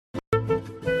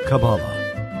Kabbalah,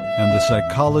 and the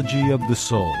Psychology of the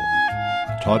Soul,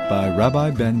 taught by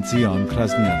Rabbi Ben Zion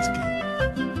Krasniansky.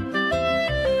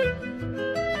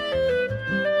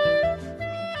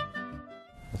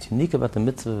 What's unique about the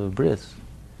mitzvah of bris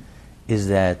is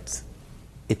that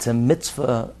it's a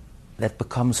mitzvah that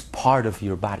becomes part of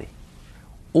your body.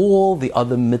 All the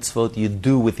other mitzvot you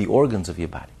do with the organs of your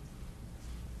body.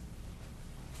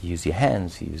 You use your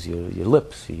hands, you use your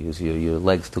lips, you use your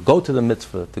legs to go to the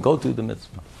mitzvah, to go to the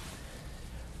mitzvah.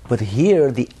 But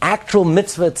here, the actual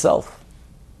mitzvah itself,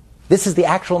 this is the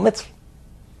actual mitzvah.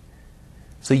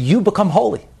 So you become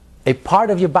holy. A part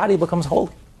of your body becomes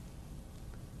holy.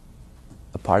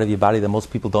 A part of your body that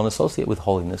most people don't associate with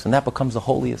holiness, and that becomes the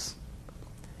holiest.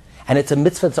 And it's a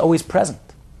mitzvah that's always present,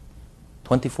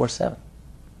 24/7.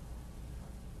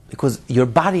 Because your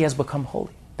body has become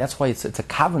holy. That's why it's a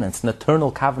covenant, it's an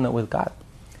eternal covenant with God.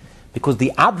 Because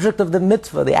the object of the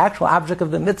mitzvah, the actual object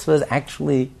of the mitzvah is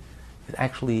actually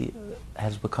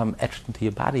has become etched into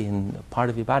your body, and a part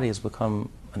of your body has become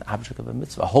an object of a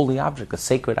mitzvah, a holy object, a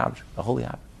sacred object, a holy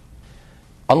object.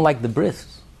 Unlike the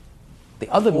bris, the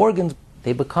other organs,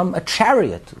 they become a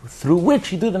chariot through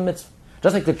which you do the mitzvah.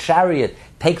 Just like the chariot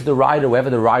takes the rider wherever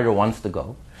the rider wants to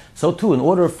go, so too, in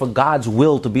order for God's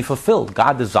will to be fulfilled,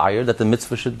 God desired that the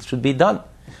mitzvah should be done.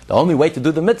 The only way to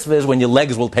do the mitzvah is when your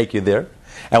legs will take you there,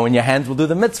 and when your hands will do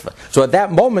the mitzvah. So at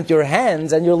that moment, your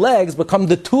hands and your legs become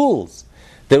the tools,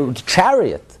 the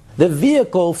chariot, the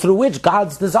vehicle through which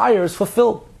God's desire is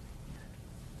fulfilled.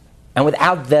 And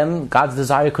without them, God's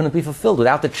desire couldn't be fulfilled.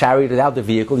 Without the chariot, without the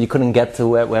vehicle, you couldn't get to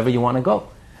wherever you want to go.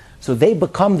 So they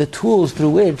become the tools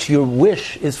through which your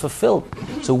wish is fulfilled.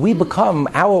 So we become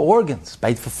our organs.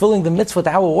 By fulfilling the mitzvah,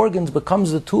 our organs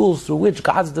becomes the tools through which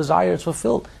God's desire is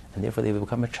fulfilled. And therefore they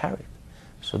become a chariot.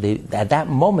 So at that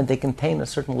moment they contain a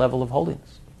certain level of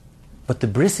holiness. But the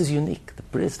bris is unique. The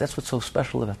bris, that's what's so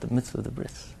special about the mitzvah of the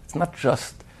bris. It's not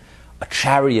just a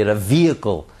chariot, a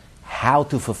vehicle, how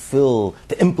to fulfill,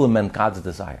 to implement God's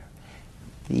desire.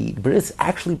 The bris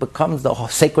actually becomes the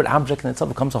sacred object in itself,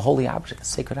 becomes a holy object, a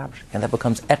sacred object. And that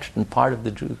becomes etched and part of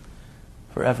the Jew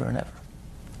forever and ever.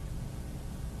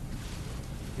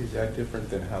 Is that different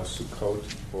than how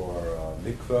Sukkot or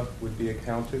mikveh would be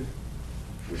accounted,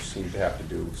 which seem to have to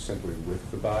do simply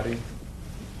with the body?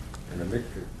 And a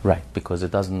mikveh. Right, because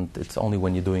it's only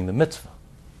when you're doing the mitzvah.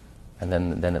 And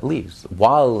then it leaves.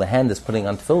 While the hand is putting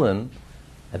on tefillin,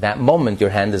 at that moment your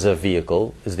hand is a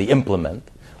vehicle, is the implement.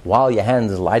 While your hand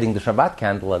is lighting the Shabbat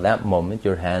candle, at that moment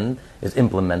your hand is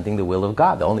implementing the will of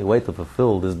God. The only way to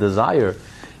fulfill this desire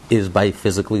is by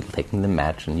physically taking the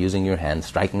match and using your hand,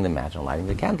 striking the match and lighting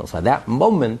the candle. So at that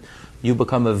moment you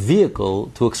become a vehicle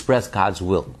to express God's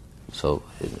will. So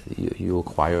you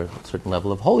acquire a certain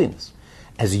level of holiness,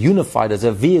 as unified as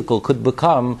a vehicle could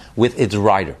become with its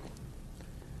rider.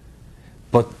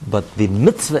 But the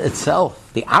mitzvah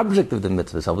itself, the object of the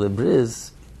mitzvah itself, the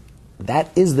bris, that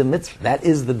is the mitzvah, that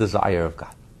is the desire of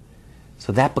God.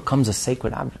 So that becomes a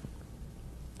sacred object.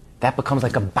 That becomes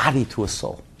like a body to a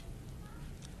soul,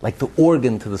 like the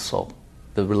organ to the soul.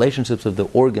 The relationships of the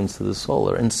organs to the soul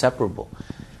are inseparable,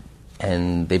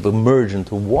 and they merge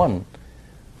into one.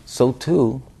 So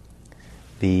too,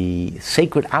 the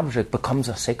sacred object becomes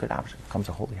a sacred object, becomes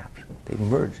a holy object. They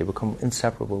merge, they become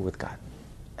inseparable with God.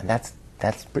 And that's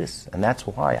bris. And that's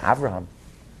why Avraham,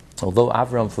 although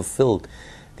Avraham fulfilled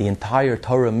the entire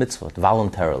Torah mitzvah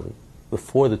voluntarily,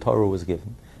 before the Torah was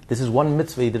given, this is one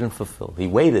mitzvah he didn't fulfill. He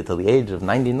waited till the age of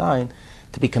 99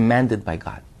 to be commanded by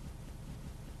God.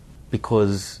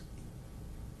 Because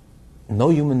no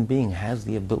human being has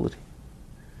the ability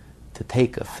to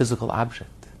take a physical object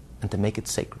and to make it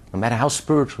sacred, no matter how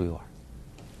spiritual you are.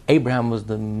 Abraham was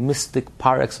the mystic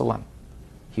par excellence.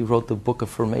 He wrote the Book of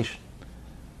Formation,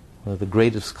 one of the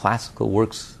greatest classical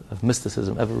works of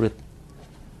mysticism ever written.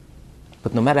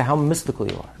 But no matter how mystical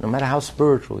you are, no matter how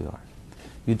spiritual you are,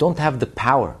 you don't have the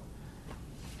power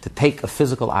to take a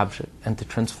physical object and to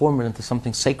transform it into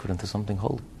something sacred, into something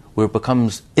holy, where it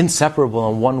becomes inseparable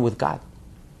and one with God.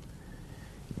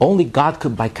 Only God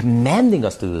could, by commanding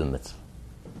us to do the mitzvah,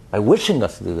 by wishing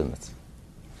us to do the mitzvah,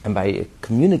 and by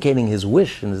communicating His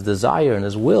wish and His desire and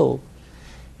His will,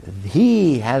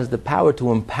 He has the power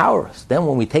to empower us. Then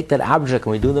when we take that object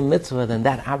and we do the mitzvah, then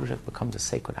that object becomes a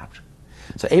sacred object.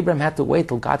 So Abraham had to wait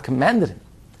till God commanded him.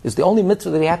 It's the only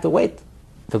mitzvah that he had to wait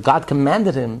till God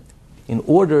commanded him in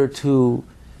order to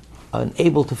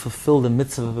able to fulfill the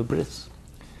mitzvah of a bris,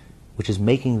 which is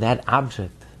making that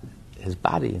object, his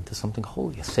body, into something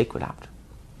holy, a sacred object.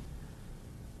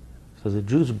 So the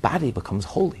Jew's body becomes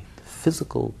holy. The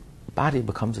physical body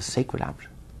becomes a sacred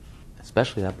object,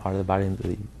 especially that part of the body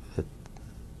that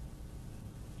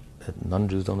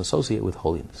non-Jews don't associate with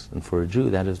holiness. And for a Jew,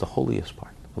 that is the holiest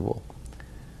part of all.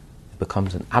 It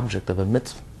becomes an object of a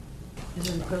mitzvah. Is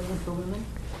it equivalent for women?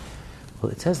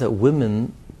 Well, it says that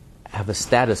women have a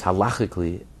status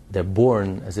halachically. They're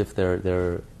born as if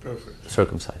they're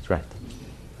circumcised, right?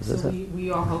 So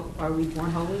are we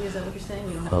born holy? Is that what you're saying?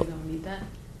 We don't need that?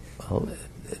 Well,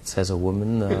 it says a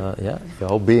woman, the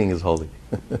whole being is holy.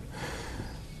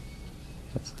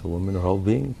 That's a woman, her whole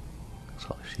being.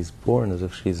 So she's born as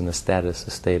if she's in a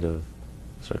state of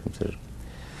circumcision.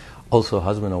 Also,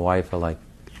 husband and wife are like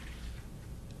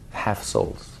half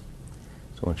souls.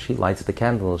 So when she lights the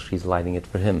candle, she's lighting it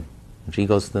for him. When she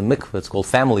goes to the mikveh, it's called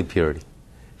family purity.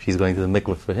 She's going to the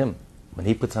mikveh for him. When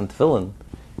he puts on tefillin,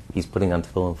 he's putting on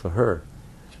tefillin for her.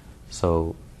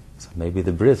 So maybe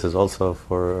the bris is also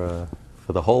for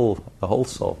the whole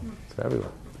soul, for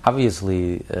everyone.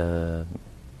 Obviously, the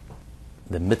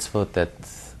mitzvot that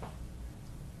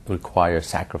require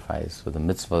sacrifice, or the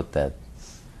mitzvot that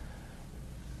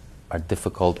are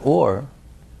difficult, or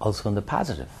also in the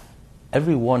positive.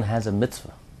 Everyone has a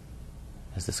mitzvah.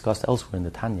 As discussed elsewhere in the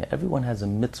Tanya, everyone has a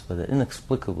mitzvah that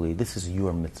inexplicably, this is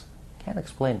your mitzvah. Can't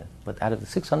explain it. But out of the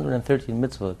 613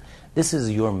 mitzvot, this is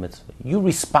your mitzvah. You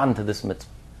respond to this mitzvah.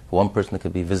 One person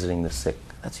could be visiting the sick.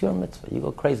 That's your mitzvah. You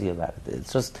go crazy about it.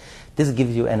 It's just, this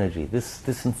gives you energy. This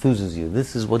enthuses you.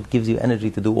 This is what gives you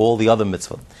energy to do all the other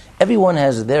mitzvah. Everyone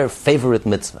has their favorite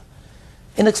mitzvah.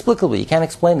 Inexplicably, you can't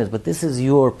explain it, but this is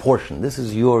your portion. This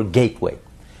is your gateway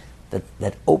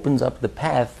that opens up the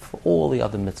path for all the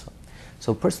other mitzvah.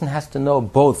 So a person has to know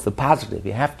both the positive.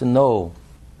 You have to know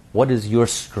what is your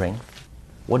strength,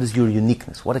 what is your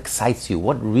uniqueness, what excites you,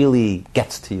 what really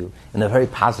gets to you in a very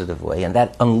positive way, and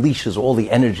that unleashes all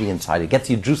the energy inside. It gets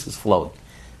your juices flowing.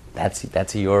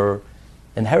 That's your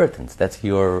inheritance. That's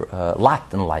your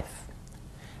lot in life.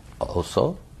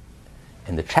 Also,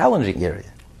 in the challenging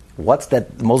area, what's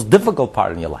that most difficult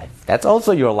part in your life? That's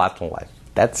also your lot in life.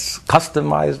 That's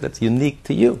customized, that's unique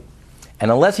to you. And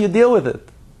unless you deal with it,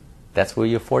 that's where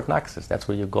your Fort Knox is. That's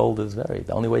where your gold is buried.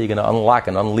 The only way you're going to unlock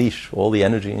and unleash all the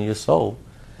energy in your soul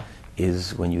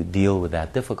is when you deal with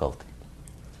that difficulty,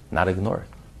 not ignore it.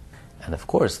 And of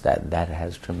course, that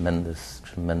has tremendous,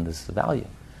 tremendous value.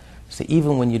 So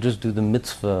even when you just do the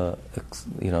mitzvah,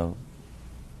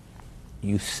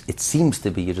 it seems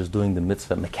to be you're just doing the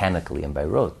mitzvah mechanically and by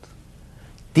rote.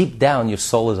 Deep down, your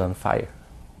soul is on fire.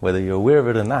 Whether you're aware of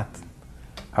it or not,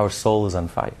 our soul is on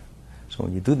fire. So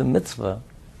when you do the mitzvah,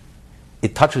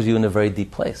 it touches you in a very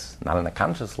deep place, not on a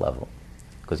conscious level,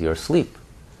 because you're asleep,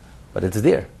 but it's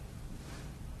there.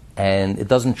 And it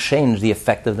doesn't change the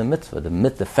effect of the mitzvah.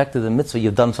 The effect of the mitzvah,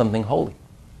 you've done something holy.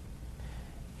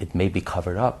 It may be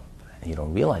covered up, and you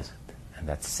don't realize it. And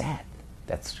that's sad.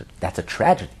 That's a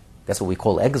tragedy. That's what we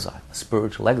call exile, a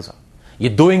spiritual exile.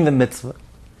 You're doing the mitzvah.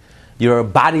 You're a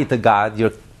body to God.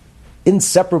 You're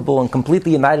inseparable and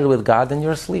completely united with God, and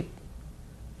you're asleep.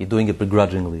 You're doing it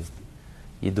begrudgingly.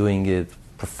 You're doing it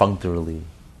perfunctorily,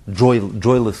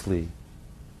 joylessly,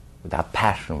 without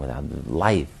passion, without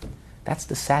life. That's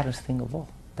the saddest thing of all.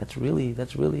 That's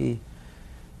really,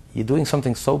 you're doing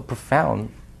something so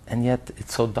profound, and yet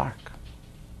it's so dark,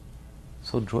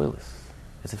 so joyless,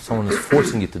 as if someone is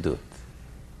forcing you to do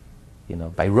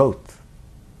it, by rote,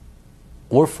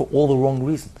 or for all the wrong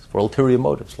reasons, for ulterior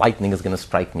motives. Lightning is going to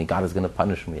strike me, God is going to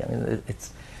punish me. I mean,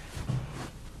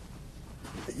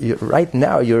 right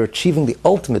now you're achieving the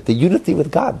ultimate, the unity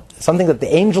with God, something that the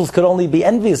angels could only be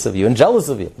envious of you and jealous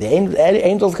of you. The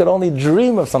angels could only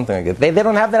dream of something like that. They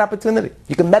don't have that opportunity.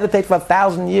 You can meditate for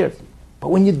 1,000 years. But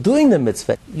when you're doing the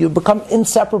mitzvah, you become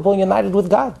inseparable and united with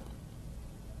God.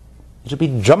 You should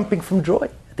be jumping from joy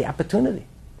at the opportunity.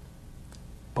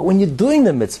 But when you're doing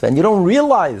the mitzvah and you don't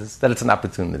realize that it's an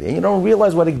opportunity, and you don't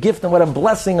realize what a gift and what a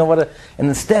blessing and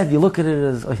instead you look at it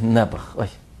as nebuch.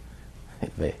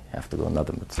 They have to do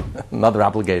another mitzvah, another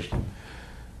obligation,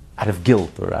 out of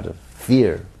guilt or out of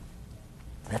fear.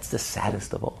 That's the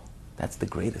saddest of all. That's the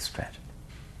greatest tragedy.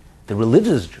 The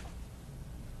religious Jew,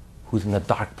 who's in a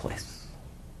dark place,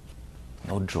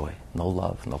 no joy, no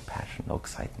love, no passion, no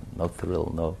excitement, no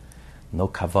thrill, no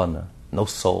kavanah, no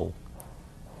soul.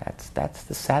 That's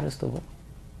the saddest of all.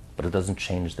 But it doesn't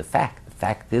change the fact. The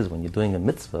fact is, when you're doing a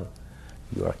mitzvah,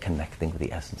 you are connecting with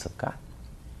the essence of God.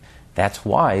 That's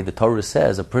why the Torah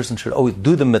says a person should always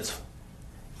do the mitzvah,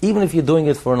 even if you're doing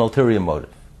it for an ulterior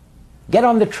motive. Get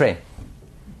on the train.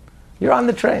 You're on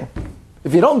the train.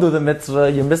 If you don't do the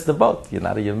mitzvah, you miss the boat. You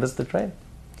miss the train.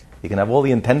 You can have all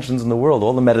the intentions in the world,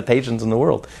 all the meditations in the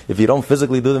world. If you don't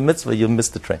physically do the mitzvah, you'll miss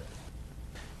the train.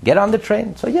 Get on the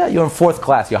train. So you're in fourth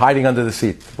class. You're hiding under the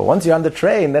seat. But once you're on the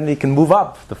train, then you can move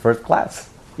up to first class.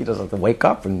 He doesn't have to wake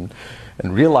up and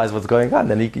and realize what's going on,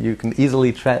 then you can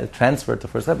easily transfer it to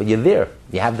first level. You're there.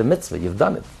 You have the mitzvah. You've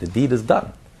done it. The deed is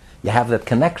done. You have that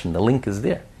connection. The link is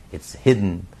there. It's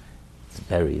hidden. It's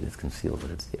buried. It's concealed,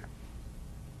 but it's there.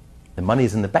 The money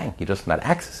is in the bank. You're just not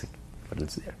accessing it, but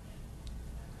it's there.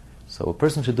 So a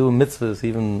person should do mitzvahs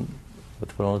even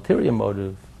with an ulterior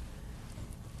motive,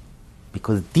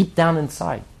 because deep down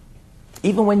inside,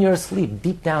 even when you're asleep,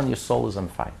 deep down your soul is on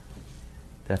fire.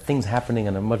 There are things happening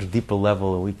on a much deeper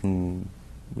level that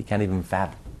we can't even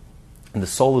fathom. And the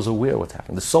soul is aware of what's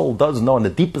happening. The soul does know, on the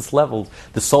deepest levels,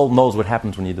 the soul knows what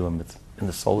happens when you do a mitzvah. And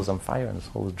the soul is on fire, and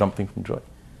the soul is jumping from joy.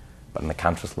 But on the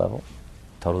conscious level,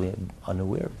 totally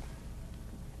unaware of it.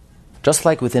 Just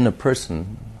like within a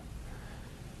person,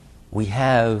 we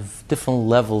have different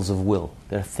levels of will.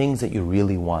 There are things that you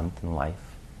really want in life.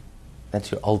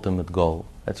 That's your ultimate goal.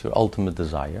 That's your ultimate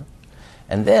desire.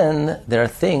 And then there are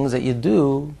things that you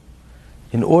do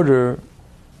in order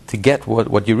to get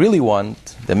what you really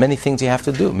want. There are many things you have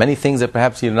to do. Many things that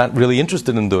perhaps you're not really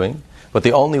interested in doing, but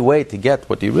the only way to get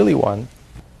what you really want.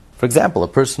 For example, a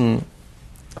person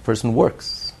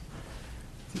works.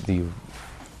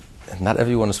 Not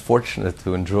everyone is fortunate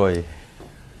to enjoy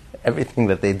everything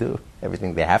that they do,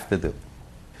 everything they have to do.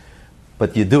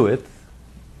 But you do it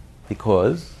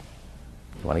because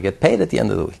you want to get paid at the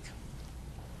end of the week.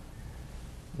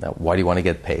 Now, why do you want to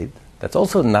get paid? That's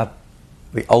also not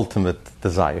the ultimate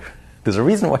desire. There's a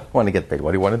reason why you want to get paid.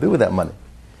 What do you want to do with that money?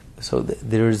 So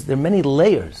there are many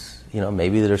layers.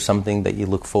 Maybe there's something that you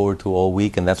look forward to all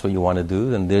week, and that's what you want to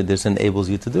do, and this enables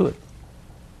you to do it.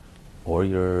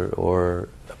 Or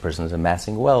a person is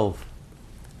amassing wealth,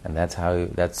 and that's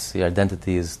the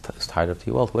identity is tied up to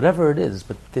your wealth. Whatever it is,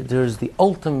 but there's the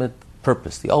ultimate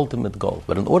purpose, the ultimate goal.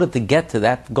 But in order to get to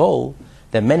that goal,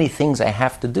 there are many things I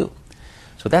have to do.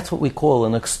 So that's what we call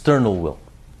an external will.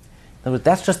 In other words,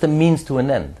 that's just a means to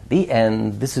an end. The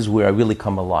end, this is where I really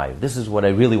come alive. This is what I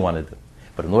really want to do.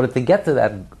 But in order to get to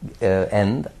that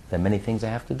end, there are many things I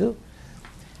have to do.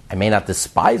 I may not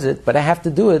despise it, but I have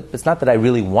to do it. It's not that I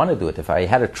really want to do it. If I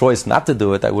had a choice not to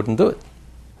do it, I wouldn't do it.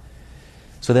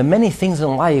 So there are many things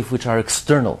in life which are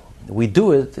external. We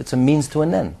do it, it's a means to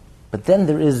an end. But then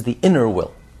there is the inner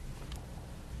will.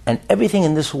 And everything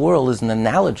in this world is an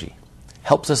analogy.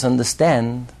 Helps us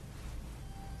understand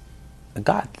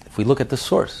God, if we look at the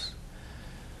source.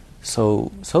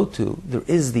 So too, there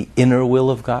is the inner will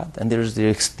of God, and there's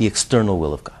the external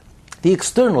will of God. The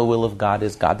external will of God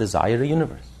is God desired a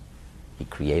universe. He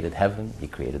created heaven, He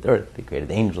created earth, He created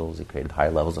angels, He created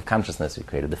higher levels of consciousness, He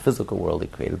created the physical world, He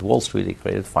created Wall Street, He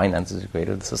created finances, He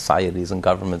created societies and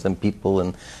governments and people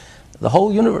and the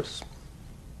whole universe.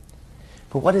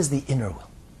 But what is the inner will?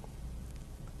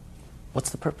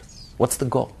 What's the purpose? What's the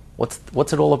goal?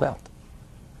 What's it all about?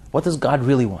 What does God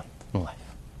really want in life?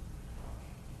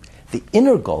 The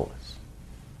inner goal is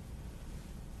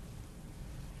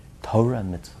Torah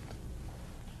and mitzvah.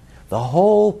 The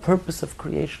whole purpose of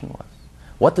creation was,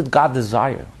 what did God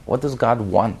desire? What does God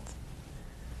want?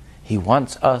 He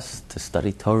wants us to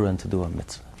study Torah and to do a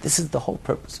mitzvah. This is the whole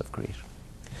purpose of creation.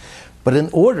 But in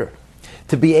order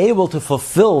to be able to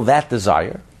fulfill that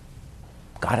desire,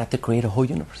 God had to create a whole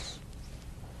universe.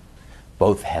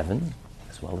 Both heaven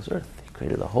as well as earth. He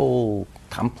created a whole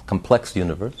complex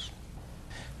universe,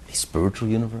 a spiritual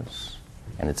universe,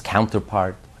 and its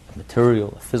counterpart, a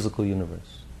material, a physical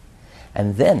universe.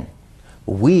 And then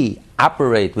we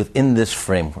operate within this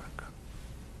framework.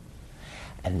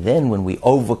 And then when we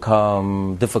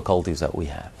overcome difficulties that we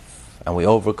have, and we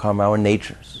overcome our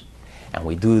natures, and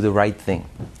we do the right thing,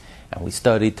 and we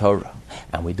study Torah,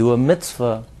 and we do a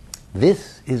mitzvah,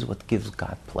 this is what gives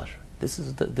God pleasure. This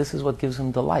is what gives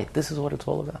Him delight. This is what it's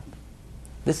all about.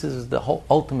 This is the whole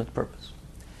ultimate purpose.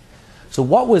 So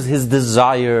what was His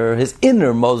desire? His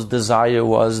innermost desire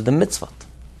was the mitzvah.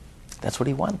 That's what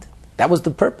He wanted. That was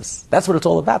the purpose. That's what it's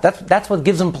all about. That's what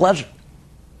gives Him pleasure.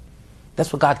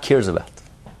 That's what God cares about.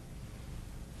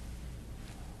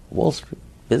 Wall Street,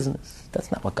 business,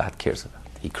 that's not what God cares about.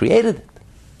 He created it.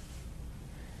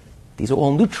 These are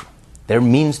all neutral. They're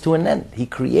means to an end. He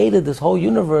created this whole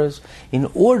universe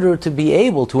in order to be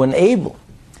able to enable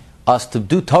us to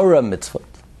do Torah mitzvah.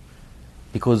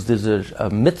 Because there's a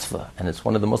mitzvah, and it's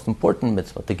one of the most important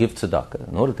mitzvah, to give tzedakah.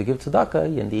 In order to give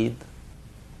tzedakah, you need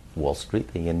Wall Street,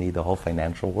 and you need the whole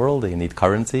financial world, and you need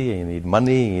currency, and you need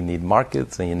money, and you need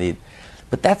markets, and you need...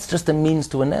 But that's just a means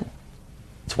to an end.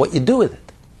 It's what you do with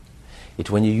it. It's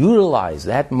when you utilize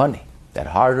that money, that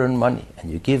hard-earned money,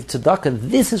 and you give tzedakah,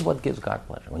 this is what gives God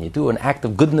pleasure. When you do an act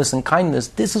of goodness and kindness,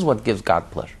 this is what gives God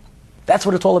pleasure. That's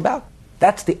what it's all about.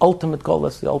 That's the ultimate goal,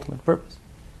 that's the ultimate purpose.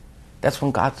 That's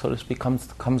when God, so to speak,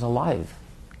 comes alive.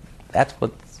 That's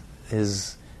what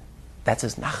that's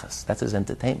his nachas, that's his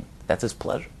entertainment, that's his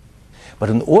pleasure. But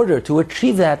in order to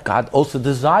achieve that, God also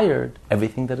desired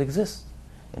everything that exists.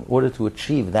 In order to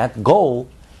achieve that goal,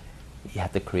 He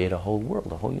had to create a whole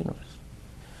world, a whole universe.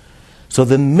 So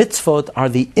the mitzvot are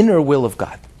the inner will of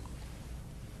God.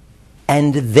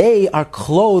 And they are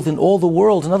clothed in all the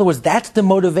worlds. In other words, that's the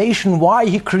motivation why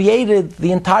He created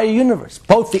the entire universe.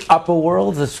 Both the upper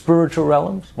worlds, the spiritual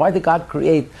realms. Why did God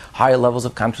create higher levels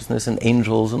of consciousness and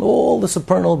angels and all the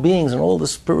supernal beings and all the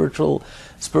spiritual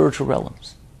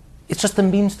realms? It's just a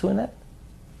means to an end.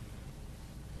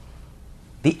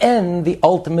 The end, the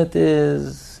ultimate,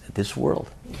 is this world.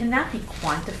 Can that be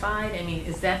quantified? I mean,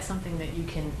 is that something that you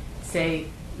can say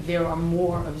there are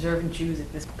more observant Jews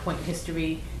at this point in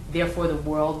history, therefore the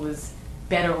world was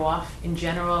better off in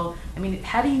general? I mean,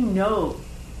 how do you know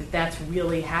that that's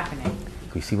really happening?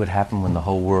 We see what happened when the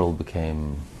whole world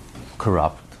became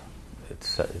corrupt.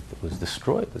 It was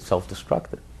destroyed, it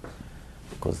self-destructed.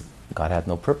 Because God had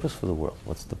no purpose for the world.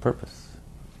 What's the purpose?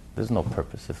 There's no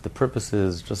purpose. If the purpose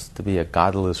is just to be a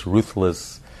godless,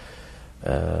 ruthless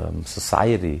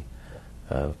society,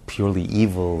 purely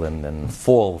evil and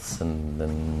false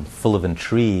and full of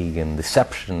intrigue and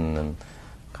deception, and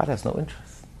God has no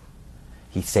interest.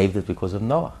 He saved it because of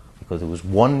Noah, because it was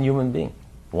one human being,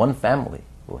 one family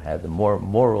who had the more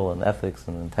moral and ethics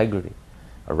and integrity,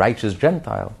 a righteous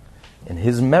Gentile. In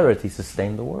his merit, He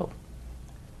sustained the world.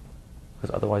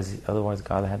 Because otherwise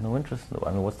God had no interest in it.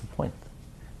 I mean, what's the point?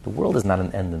 The world is not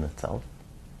an end in itself.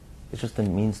 It's just a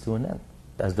means to an end.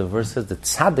 As the verse says, the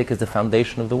tzaddik is the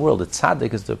foundation of the world. The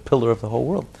tzaddik is the pillar of the whole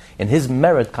world. In his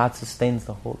merit, God sustains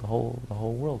the whole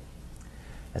world.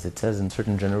 As it says, in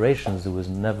certain generations,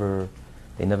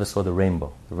 they never saw the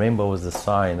rainbow. The rainbow was the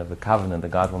sign of the covenant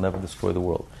that God will never destroy the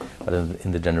world. But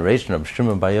in the generation of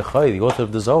Shimon Bar Yochai, the author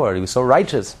of the Zohar, he was so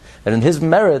righteous that in his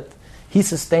merit, he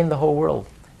sustained the whole world.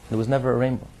 There was never a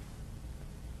rainbow.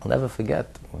 I'll never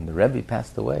forget when the Rebbe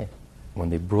passed away, when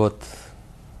they brought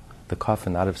the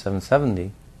coffin out of 770,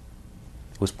 it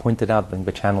was pointed out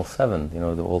by Channel 7,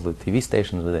 all the TV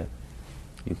stations were there.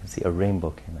 You can see a rainbow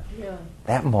came out. Really?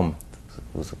 That moment,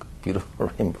 it was a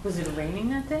beautiful rainbow. Was it raining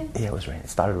that day? Yeah, it was raining. It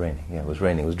started raining. Yeah, it was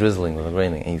raining. It was drizzling. It was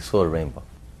raining. And you saw a rainbow.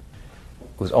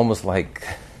 It was almost like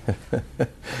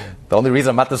the only reason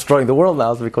I'm not destroying the world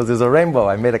now is because there's a rainbow.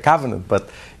 I made a covenant. But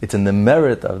it's in the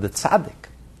merit of the tzaddik,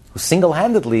 who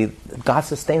single-handedly, God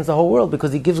sustains the whole world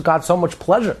because He gives God so much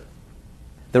pleasure.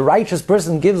 The righteous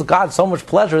person gives God so much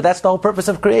pleasure. That's the whole purpose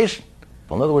of creation.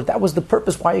 Well, in other words, that was the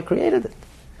purpose why He created it.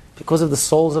 Because of the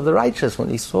souls of the righteous, when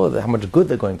He saw how much good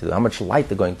they're going to do, how much light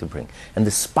they're going to bring. And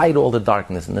despite all the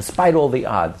darkness, and despite all the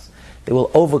odds, they will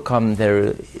overcome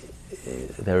their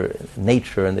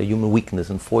nature and their human weakness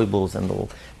and foibles, and they'll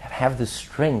have the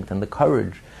strength and the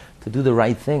courage to do the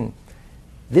right thing.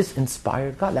 This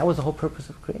inspired God. That was the whole purpose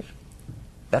of creation.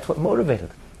 That's what motivated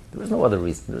it. There was no other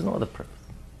reason. There was no other purpose.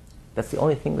 That's the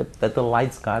only thing that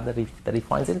delights God, that he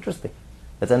finds interesting,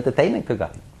 that's entertaining to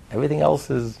God. Everything else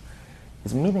is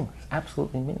meaningless,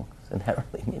 absolutely meaningless,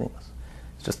 inherently meaningless.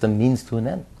 It's just a means to an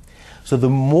end. So the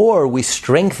more we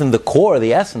strengthen the core,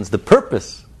 the essence, the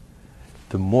purpose,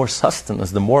 the more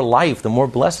sustenance, the more life, the more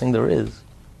blessing there is.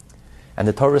 And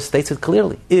the Torah states it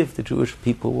clearly. If the Jewish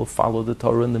people will follow the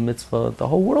Torah and the mitzvah, the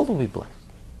whole world will be blessed.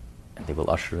 And they will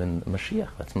usher in Mashiach.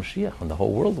 That's Mashiach. And the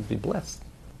whole world will be blessed.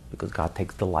 Because God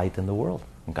takes delight in the world.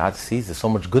 And God sees there's so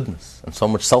much goodness, and so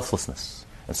much selflessness,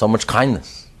 and so much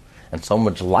kindness, and so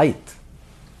much light.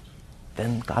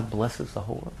 Then God blesses the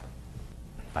whole world.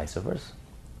 Vice versa.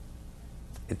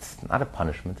 It's not a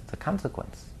punishment, it's a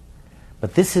consequence.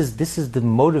 But this is the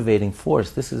motivating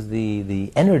force, this is the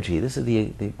energy, this is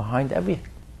the behind everything.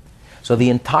 So the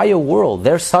entire world,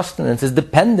 their sustenance is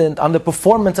dependent on the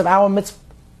performance of our mitzvah.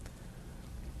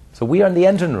 So we are in the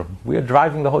engine room, we are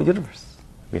driving the whole universe.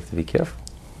 We have to be careful.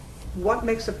 What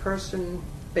makes a person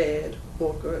bad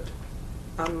or good?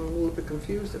 I'm a little bit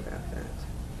confused about that.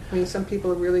 I mean, some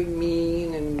people are really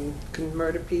mean and can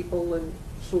murder people, and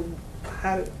so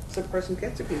how does a person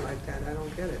get to be like that? I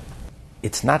don't get it.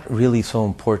 It's not really so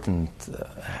important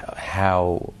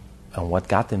how and what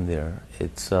got them there.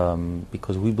 It's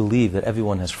because we believe that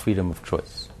everyone has freedom of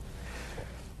choice.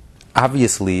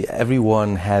 Obviously,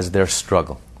 everyone has their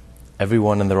struggle.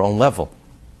 Everyone on their own level.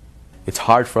 It's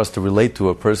hard for us to relate to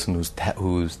a person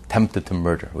who's tempted to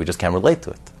murder. We just can't relate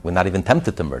to it. We're not even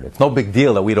tempted to murder. It's no big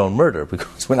deal that we don't murder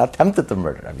because we're not tempted to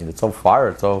murder. I mean, it's so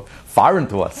foreign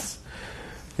to us.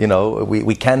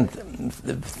 We can't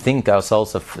think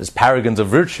ourselves as paragons of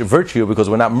virtue because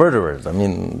we're not murderers. I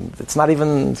mean, we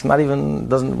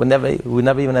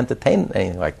never even entertain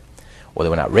anything like, or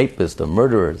we're not rapists or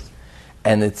murderers.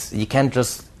 And you can't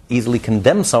just easily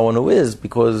condemn someone who is,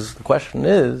 because the question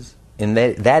is, in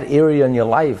that area in your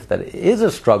life that is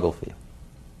a struggle for you,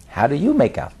 how do you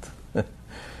make out?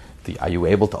 Are you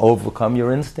able to overcome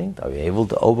your instinct? Are you able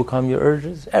to overcome your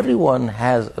urges? Everyone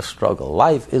has a struggle.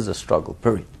 Life is a struggle,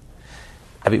 period.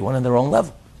 Everyone in their own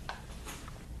level.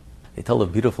 They tell a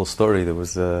beautiful story.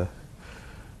 It's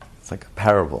like a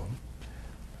parable.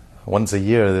 Once a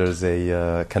year there's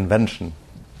a convention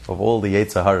of all the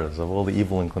Yetzer Haras, of all the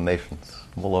evil inclinations,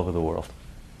 all over the world.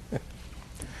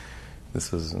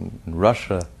 This was in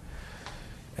Russia,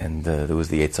 and there was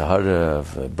the Yetzer Hara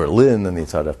of Berlin and the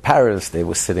Yetzer Hara of Paris. They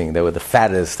were the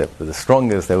fattest, they were the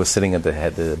strongest. They were sitting at the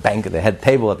head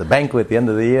table at the banquet at the end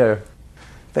of the year.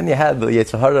 Then you had the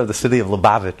Yetzer Hara of the city of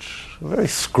Lubavitch, very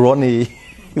scrawny.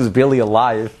 He was barely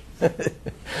alive.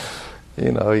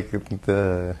 He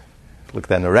looked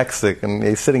anorexic, and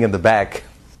he's sitting in the back.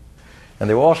 And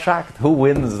they were all shocked. Who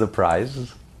wins the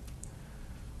prize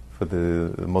for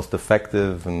the most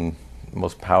effective and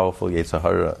most powerful Yetzer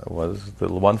Hara? Was the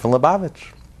one from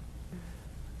Lubavitch.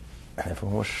 And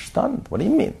everyone was stunned. What do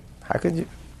you mean? How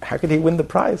could he win the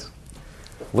prize?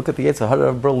 Look at the Yetzer Hara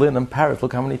of Berlin and Paris.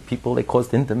 Look how many people they caused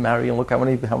to intermarry, and look how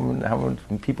many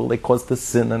people they caused to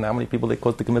sin, and how many people they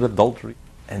caused to commit adultery.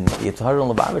 And the Yetzer Hara in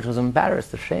Lubavitch was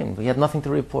embarrassed, ashamed. He had nothing to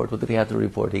report. What did he have to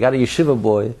report? He got a yeshiva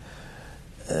boy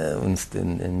in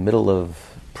the middle of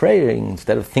praying.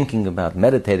 Instead of thinking about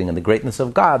meditating on the greatness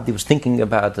of God, he was thinking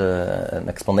about an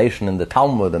explanation in the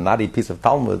Talmud, a naughty piece of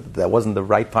Talmud. That wasn't the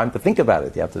right time to think about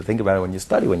it. You have to think about it when you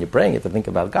study, when you're praying. You have to think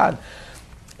about God.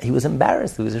 He was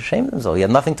embarrassed. He was ashamed of himself. He had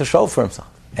nothing to show for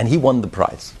himself. And he won the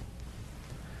prize.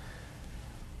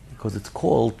 Because it's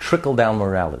called trickle-down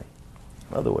morality.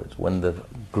 In other words, when the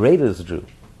greatest Jew,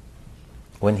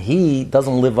 when he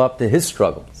doesn't live up to his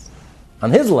struggles,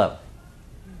 on his level,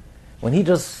 when he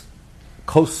just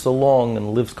coasts along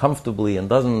and lives comfortably and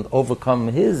doesn't overcome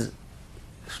his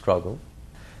struggle,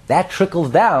 that trickles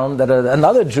down that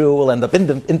another Jew will end up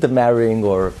intermarrying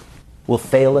or will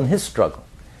fail in his struggle.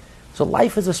 So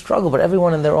life is a struggle, but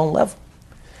everyone in their own level.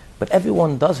 But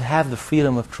everyone does have the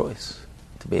freedom of choice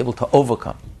to be able to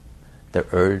overcome their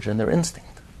urge and their instinct.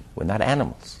 We're not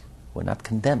animals. We're not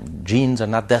condemned. Genes are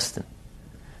not destined.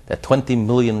 There are 20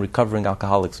 million recovering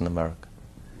alcoholics in America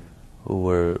who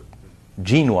were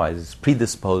gene-wise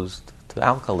predisposed to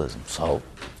alcoholism. So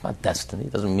it's not destiny.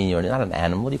 It doesn't mean you're not an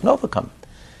animal. You can overcome it.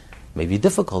 It may be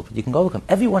difficult, but you can overcome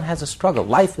it. Everyone has a struggle.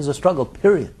 Life is a struggle,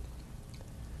 period.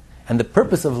 And the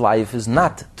purpose of life is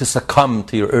not to succumb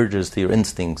to your urges, to your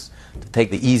instincts, to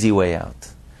take the easy way out.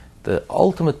 The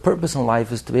ultimate purpose in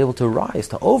life is to be able to rise,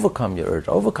 to overcome your urge,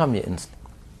 overcome your instinct.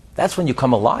 That's when you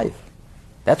come alive.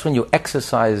 That's when you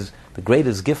exercise the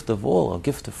greatest gift of all, a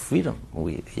gift of freedom.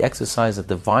 We exercise a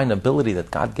divine ability that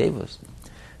God gave us.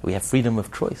 We have freedom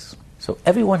of choice. So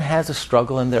everyone has a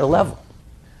struggle in their level.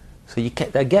 So you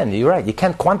can't, again, you're right, you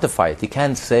can't quantify it. You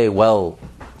can't say, well,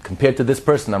 compared to this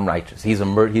person, I'm righteous. He's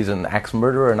an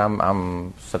axe-murderer, and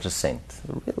I'm such a saint.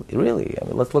 Really? I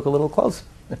mean, let's look a little closer.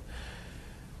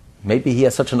 Maybe he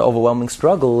has such an overwhelming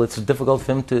struggle, it's difficult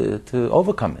for him to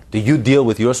overcome it. Do you deal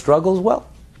with your struggles well?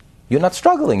 You're not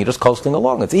struggling, you're just coasting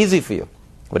along. It's easy for you.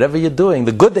 Whatever you're doing,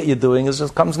 the good that you're doing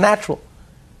just comes natural.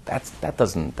 That's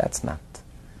not.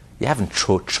 You haven't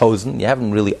chosen, you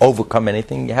haven't really overcome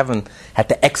anything, you haven't had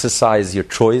to exercise your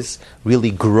choice,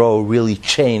 really grow, really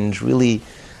change, really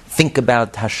think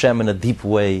about Hashem in a deep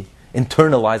way,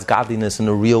 internalize godliness in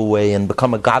a real way, and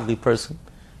become a godly person.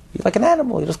 You're like an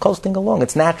animal, you're just coasting along.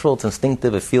 It's natural, it's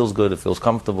instinctive, it feels good, it feels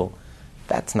comfortable.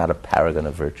 That's not a paragon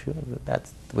of virtue.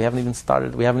 We haven't even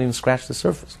scratched the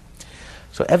surface.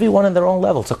 So everyone in their own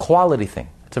level, it's a quality thing.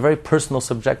 It's a very personal,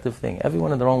 subjective thing.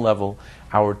 Everyone in their own level,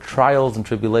 our trials and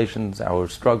tribulations, our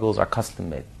struggles are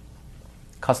custom-made,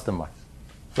 customized,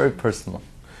 very personal.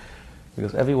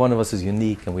 Because every one of us is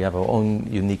unique, and we have our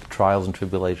own unique trials and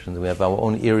tribulations. We have our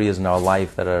own areas in our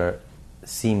life that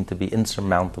seem to be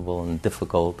insurmountable and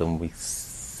difficult, and we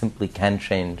simply can't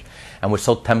change. And we're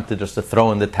so tempted just to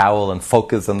throw in the towel and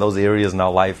focus on those areas in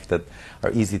our life that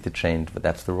are easy to change. But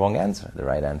that's the wrong answer. The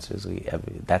right answer is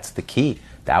that's the key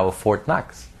to our Fort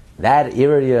Knox. That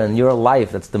area in your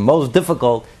life that's the most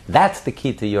difficult, that's the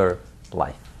key to your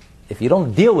life. If you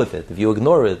don't deal with it, if you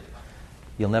ignore it,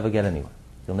 you'll never get anywhere.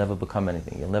 You'll never become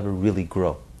anything. You'll never really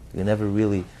grow. You'll never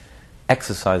really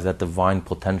exercise that divine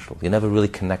potential. You'll never really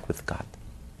connect with God.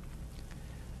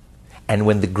 And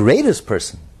when the greatest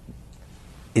person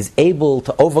is able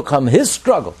to overcome his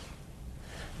struggle,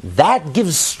 that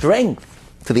gives strength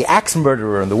to the axe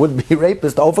murderer and the would-be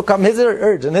rapist to overcome his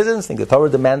urge and his instinct. The Torah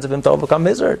demands of him to overcome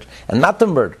his urge and not to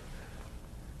murder.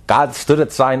 God stood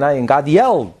at Sinai and God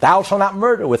yelled, "Thou shalt not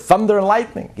murder," with thunder and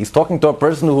lightning. He's talking to a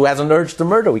person who has an urge to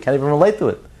murder. We can't even relate to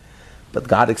it. But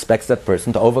God expects that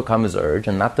person to overcome his urge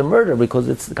and not to murder, because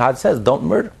God says, don't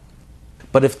murder.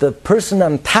 But if the person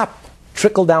on top,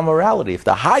 trickle-down morality, if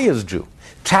the highest Jew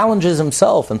challenges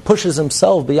himself and pushes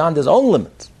himself beyond his own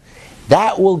limits,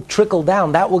 that will trickle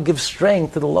down, that will give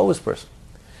strength to the lowest person.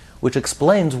 Which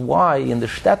explains why in the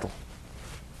shtetl,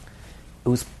 it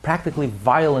was practically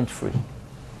violence-free.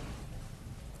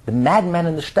 The madman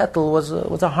in the shtetl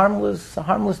was a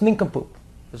harmless nincompoop.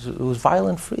 It was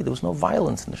violent-free. There was no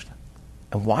violence in the shtetl.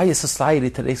 And why is society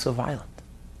today so violent?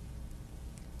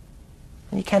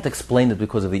 And you can't explain it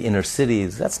because of the inner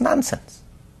cities. That's nonsense.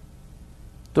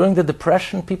 During the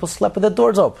Depression, people slept with their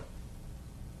doors open.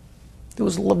 There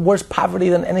was worse poverty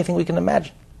than anything we can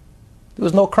imagine. There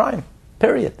was no crime,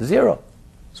 period, zero.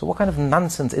 So what kind of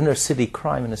nonsense, inner city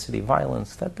crime, inner city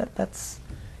violence?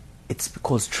 It's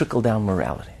because trickle-down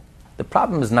morality. The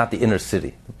problem is not the inner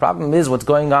city. The problem is what's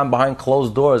going on behind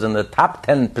closed doors in the top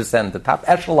 10%, the top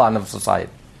echelon of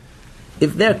society.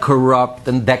 If they're corrupt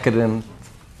and decadent,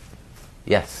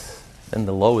 yes, then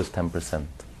the lowest 10%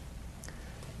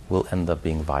 will end up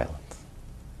being violent.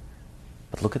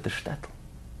 But look at the shtetl.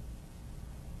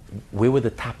 We were the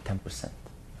top 10%.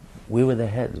 We were their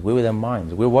heads. We were their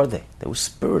minds. Where were they? They were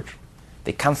spiritual.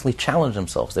 They constantly challenged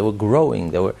themselves. They were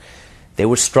growing. They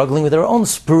were struggling with their own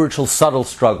spiritual, subtle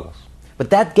struggles. But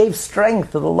that gave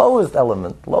strength to the lowest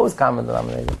element, lowest common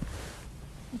denominator,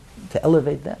 to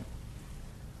elevate them.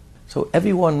 So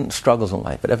everyone struggles in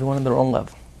life, but everyone on their own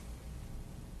level.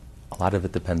 A lot of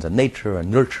it depends on nature and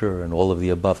nurture and all of the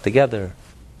above together.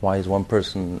 Why is one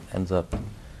person ends up...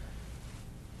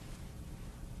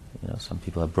 some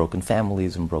people have broken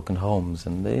families and broken homes,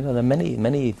 and there are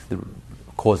many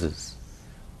causes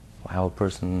for how a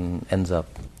person ends up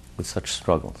with such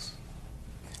struggles.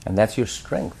 And that's your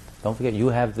strength. Don't forget, you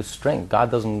have the strength.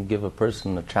 God doesn't give a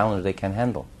person a challenge they can't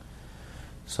handle.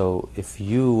 So if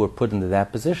you were put into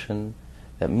that position,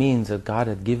 that means that God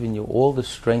had given you all the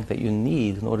strength that you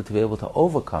need in order to be able to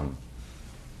overcome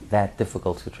that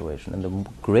difficult situation. And the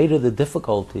greater the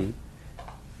difficulty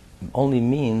only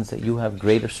means that you have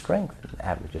greater strength than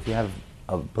average. If you have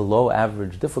below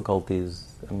average difficulties,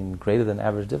 greater than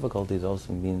average difficulties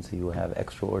also means that you have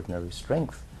extraordinary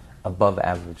strength, above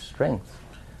average strength,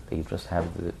 that you just have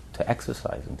to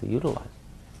exercise and to utilize.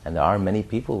 And there are many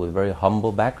people with very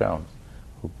humble backgrounds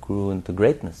who grew into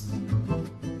greatness.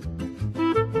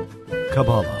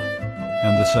 Kabbalah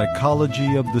and the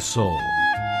Psychology of the Soul,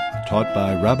 taught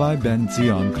by Rabbi Ben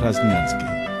Zion Krasniansky.